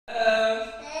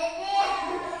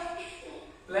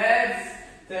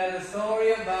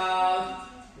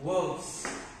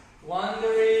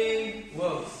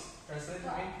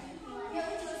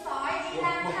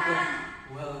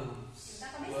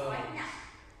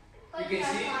can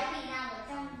see.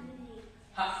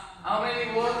 How many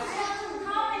words?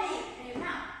 How many? Đếm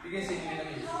nào. You can see in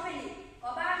Vietnamese. How many?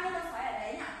 Có bao nhiêu con sói ở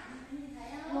đấy nhỉ?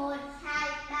 1, 2,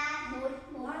 3, 4,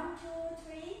 1, 1,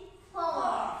 2, 3,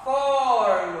 4.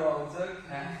 4 luôn, rất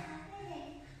khá.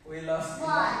 We lost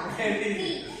One,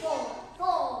 many. 3,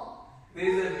 4.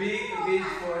 There's a big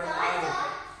for an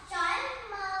island. Chói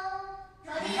màu.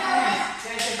 Chói đi đâu Yes,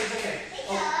 đấy? yes, yes, okay.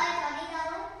 Teacher ơi, chói đi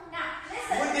đâu? Nào,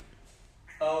 listen.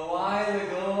 A while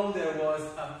ago, there was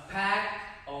a pack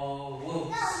of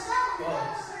wolves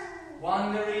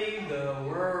wandering the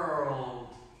world.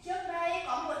 Trước đây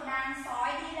có một đàn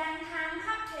sói đi lang thang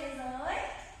khắp thế giới.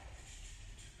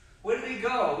 Where did they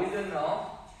go? We don't know.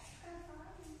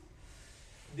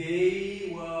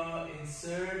 They were in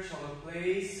search of a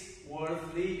place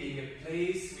worth living, a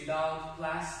place without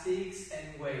plastics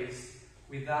and waste,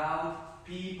 without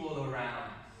people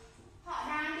around. Họ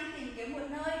đang đi tìm kiếm một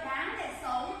nơi đáng để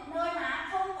sống, nơi mà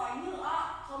không có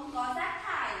nhựa, không có rác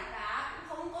thải và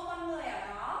cũng không có con người ở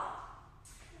đó.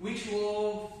 Which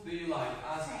wolf do you like?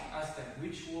 Ask them.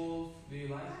 Which wolf do you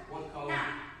like? What color?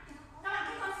 Nào, các bạn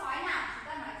thích con sói nào? Chúng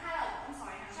ta nói color của con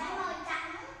sói nào? Chói màu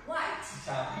trắng. White.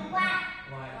 Trắng. White.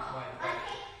 White. Con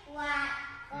thích white.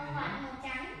 Con white màu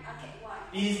trắng. Okay, white.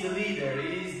 He's the leader.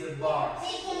 He's the boss.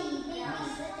 Baby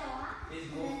với chó.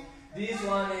 This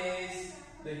one is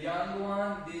the young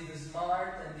one. This is the smart,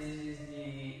 and this is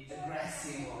the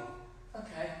aggressive one.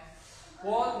 Okay.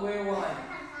 What were white?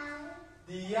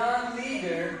 The young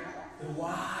leader, the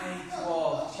white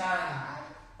wolf, Chan.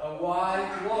 A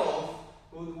white wolf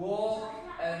would walk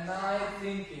at night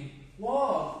thinking,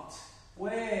 what?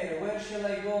 Where should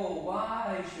I go?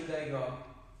 Why should I go?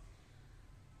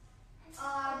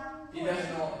 He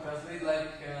doesn't know, because they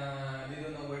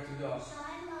don't know where to go.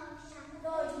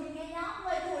 Rồi chúng mình nghe nhá,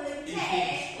 người thủ lĩnh He trẻ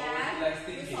thinks, là always likes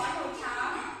chú thinking. sói màu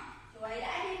trắng. Chú ấy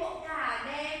đã đi bộ cả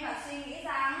đêm và suy nghĩ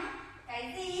rằng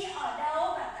cái gì, ở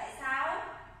đâu và tại sao.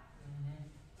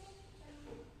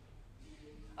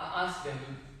 I asked them,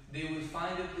 they will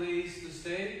find a place to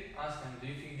stay. Ask them, do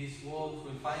you think these wolves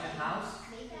will find a house?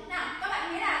 Nào, các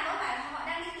bạn nghĩ là có phải là họ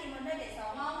đang đi tìm một nơi để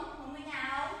sống không? Một ngôi nhà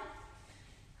không?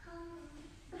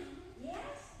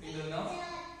 Yes. You don't know?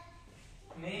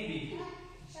 Maybe.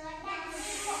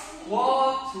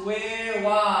 What, where,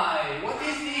 why? What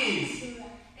is this?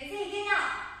 Cái gì kia nhỉ?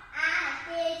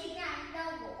 Đây chính là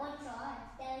đâu của con chó.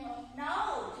 Đây. No.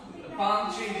 A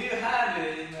palm tree, do you have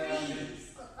it in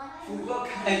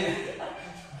Fukuoka Island?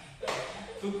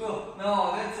 Fukuoka?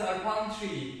 No, that's a palm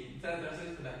tree. Đó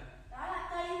là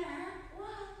cây mà.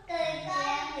 Wow. Cây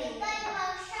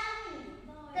màu xanh.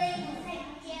 Cây màu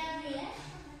xanh treo lìa.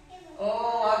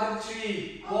 Oh, other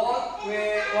tree. What,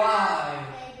 where, why?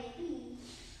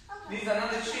 This is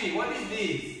another tree. What is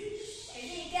this? Cái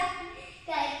gì kia?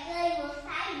 Cây màu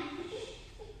xanh.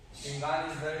 God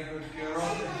is very good girl.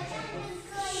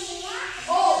 Cây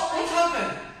Oh, what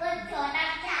happened? con chó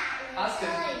đang chạy. Ask him.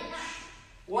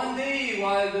 One day,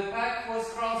 while the pack was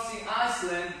crossing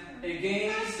Iceland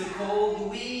against the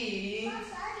cold wind,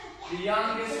 the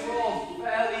youngest wolf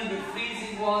fell in the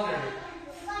freezing water.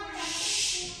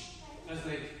 Just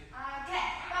wait. Ok,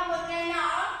 vào một ngày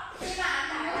nọ, khi mà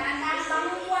cả đàn đang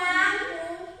băng qua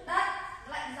khu đất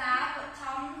lạnh giá vượt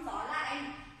trong gió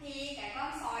lạnh, thì cái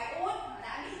con sói út nó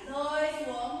đã bị rơi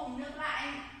xuống vùng nước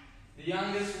lạnh. The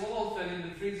youngest wolf fell in the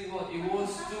freezing water. He was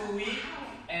too weak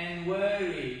and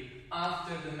weary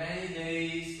after the many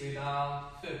days without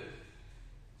food.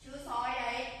 Chú sói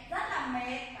đấy rất là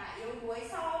mệt và yếu đuối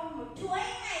sau một chuỗi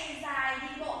ngày dài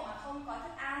đi bộ mà không có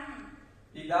thức ăn.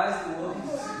 He dies the wolf.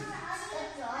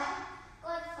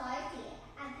 Con sói chỉ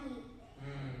ăn thịt.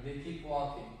 They keep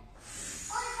walking.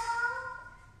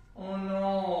 Oh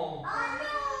no! Oh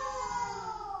no!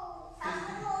 Oh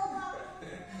no!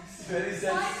 It's very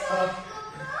sad stuff.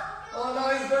 Oh no,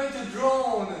 it's going to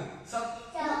drown.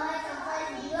 Trời ơi,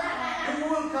 nước à. Who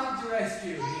will come to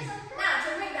rescue him? Nào,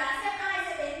 chúng mình đoán xem ai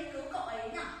sẽ đến cứu cậu ấy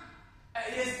nhỉ?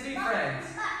 He has 3 friends.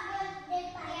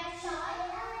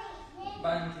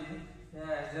 Bunty.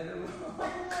 Yeah, is that the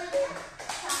one?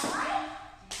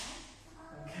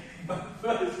 Okay, but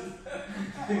first.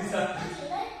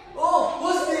 Oh,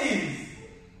 what's this?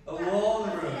 A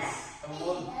walrus. A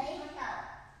walrus.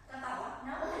 Con tàu á?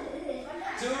 No.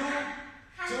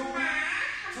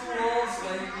 Two wolves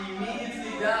went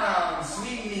immediately down,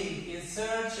 swimming in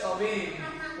search of him.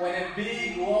 When a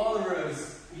big walrus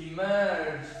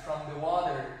emerged from the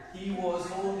water, he was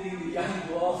holding the young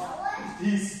wolf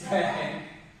with his hand.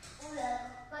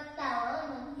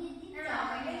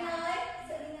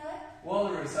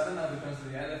 Walrus, I don't know the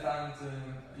country. Elephant,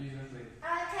 usually.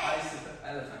 Okay. I said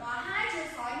elephant. Và hai chú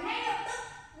sói ngay lập tức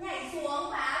nhảy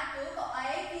xuống và cứu cậu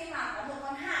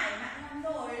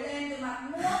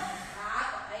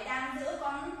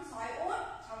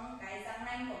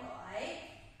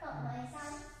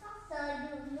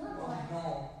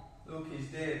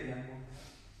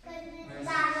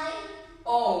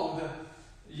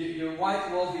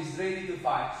white wolf is ready to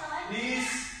fight.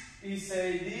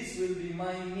 This will be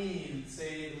my meal,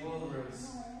 say the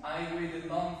walrus. I waited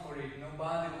long for it,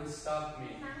 nobody will stop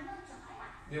me.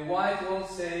 The white wolf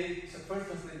say, so first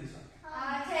translate this one.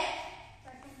 Ok.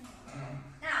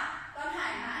 Nào, con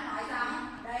hải mã nói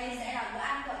rằng đây sẽ là bữa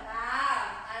ăn của ta.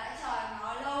 Ta đã chờ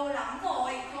nó lâu lắm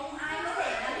rồi, không ai có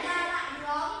thể ngăn ta lại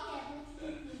được.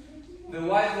 The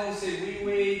white wolf said, we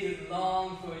waited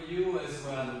long for you as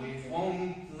well. We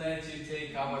won't let you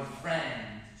take our friend.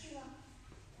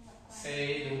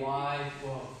 Say the white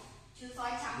wolf. Chú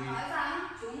sói trắng nói rằng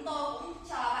chúng tôi cũng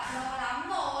chờ bạn lâu lắm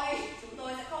rồi. Chúng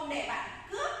tôi sẽ không để bạn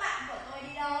cướp bạn của tôi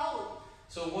đi đâu.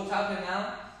 So what happened now?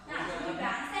 Nào, chúng mình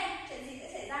đoán xem chuyện gì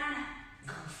sẽ xảy ra này.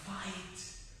 Go fight.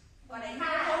 Có đánh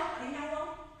nhau không? Có đánh nhau không?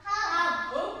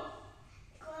 Không.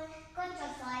 Con chuột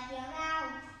sói kéo rau.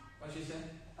 What she said?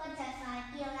 Con chuột sói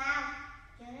kéo rau.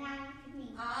 Kéo rau cho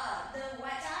mình. The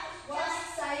white wolf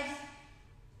says.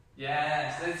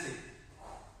 Yes, that's it.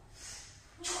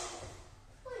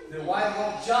 The white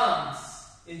wolf jumps.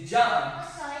 It jumps.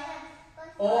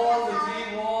 All the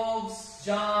three wolves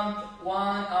jumped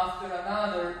one after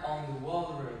another on the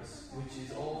walrus, which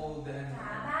is old and.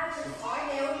 Cả ba chú sói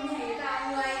đều nhảy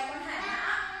vào người con hải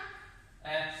mã.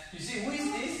 And you see, who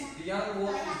is this? The young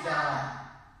wolf is down.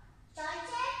 Sói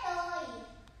chết rồi.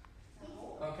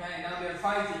 Okay, now they're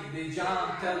fighting. They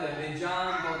jump. Tell them they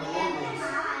jump on the walrus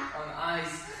on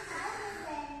ice.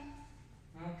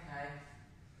 Okay.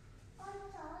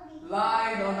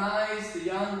 Lying on ice, the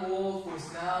young wolf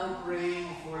was now praying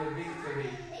for a victory.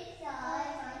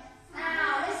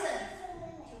 Nào, listen.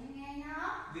 Chúng nghe nhá.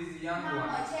 This is the young Nằm one.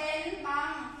 ở trên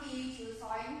băng thì chú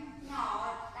sói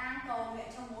nhỏ đang cầu nguyện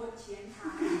cho một chiến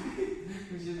thắng.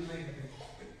 We should make it.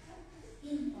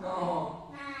 No.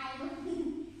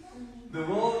 The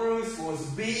walrus was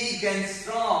big and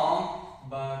strong,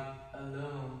 but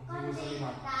alone. He was only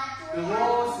one. The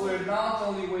wolves were not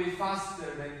only way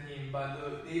faster than him, but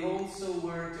they also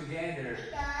were together.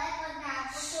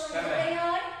 Đây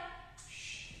ơi.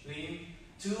 Shh, Liam.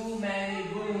 Too many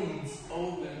wounds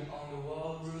opened on the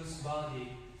walrus body,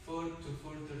 foot to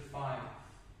further fight.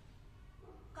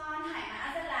 Con hải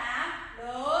mã rất là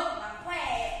lớn và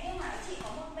khỏe, nhưng mà nó chỉ có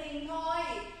một mình thôi.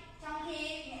 Trong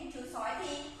khi những chú sói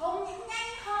thì không những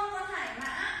nhanh hơn con hải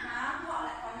mã mà họ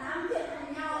lại còn làm việc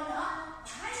cùng nhau nữa.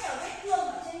 Khá nhiều vết thương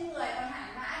ở trên người con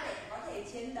hải mã để có thể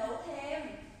chiến đấu thêm.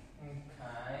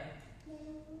 Okay.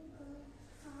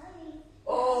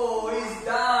 Oh, he's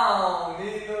down.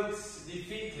 He looks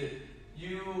defeated.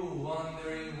 You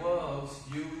wandering wolves,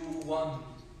 you won.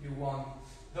 You won.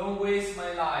 Don't waste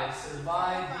my life.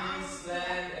 Survive this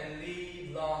land and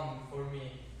live long for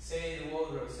me. Say the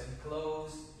walrus and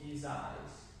closed his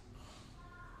eyes.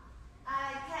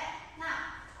 Okay. Nào,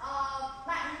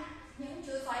 những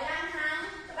chú sói lang thang,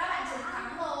 các bạn chiến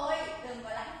thắng rồi. Đừng có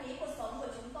lãng phí cuộc sống của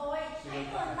chúng tôi. Hãy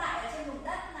tồn tại ở trên vùng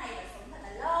đất này và sống thật là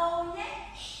lâu nhé.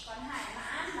 Còn hải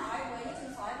mã nói với những chú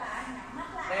sói và nhắm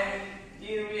mắt lại. And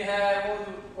here we have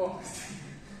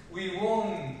we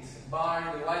won't. Bar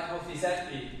the white wolf is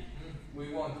happy.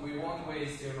 We won't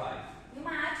waste your life. Nhưng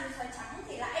mà chú sói trắng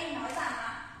thì lại nói rằng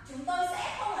là chúng tôi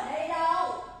sẽ không ở đây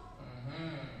đâu.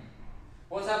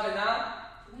 What's happened now?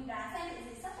 Chúng mình đoán xem chuyện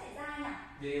gì sắp xảy ra nhỉ?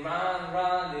 They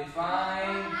run, they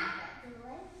find.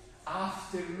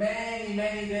 After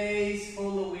many days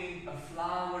following a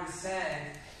flower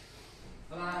scent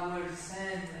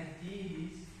like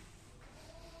this,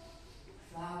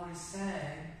 flower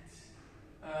scent.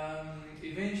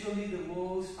 Eventually the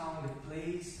wolves found a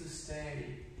place to stay.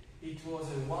 It was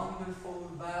a wonderful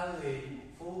valley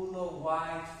full of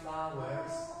white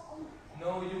flowers.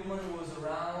 No human was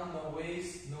around, no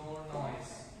waste nor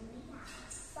noise.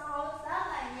 Sau rất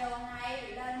là nhiều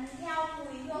ngày lần theo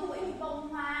mùi hương của những bông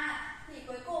hoa thì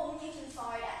cuối cùng những chú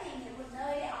sói đã tìm thấy một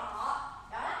nơi để ở.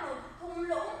 Đó là một thung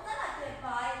lũng rất là tuyệt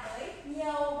vời với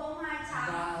nhiều bông hoa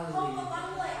trắng, không có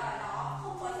con người ở đó,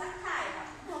 không có rác thải và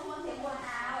không có tiếng ồn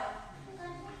ào.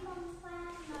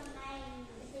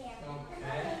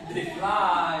 Okay. They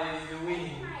fly in the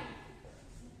wind.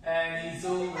 And it's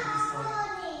over the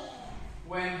story.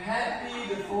 When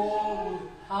happy the four would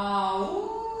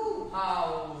howl,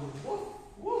 woof,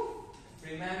 woof,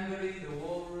 remembering the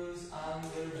walrus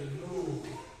under the moon.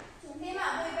 Khi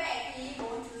mà vui vẻ thì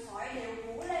bốn chú sói đều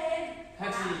hú lên.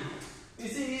 Happy. You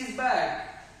see, he's back.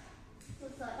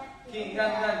 King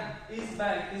Gangan, he's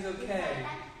back, he's okay.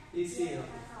 He's here.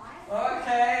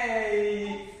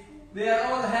 Okay. They are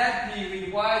all happy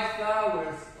with white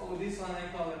flowers. Oh, this one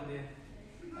I call it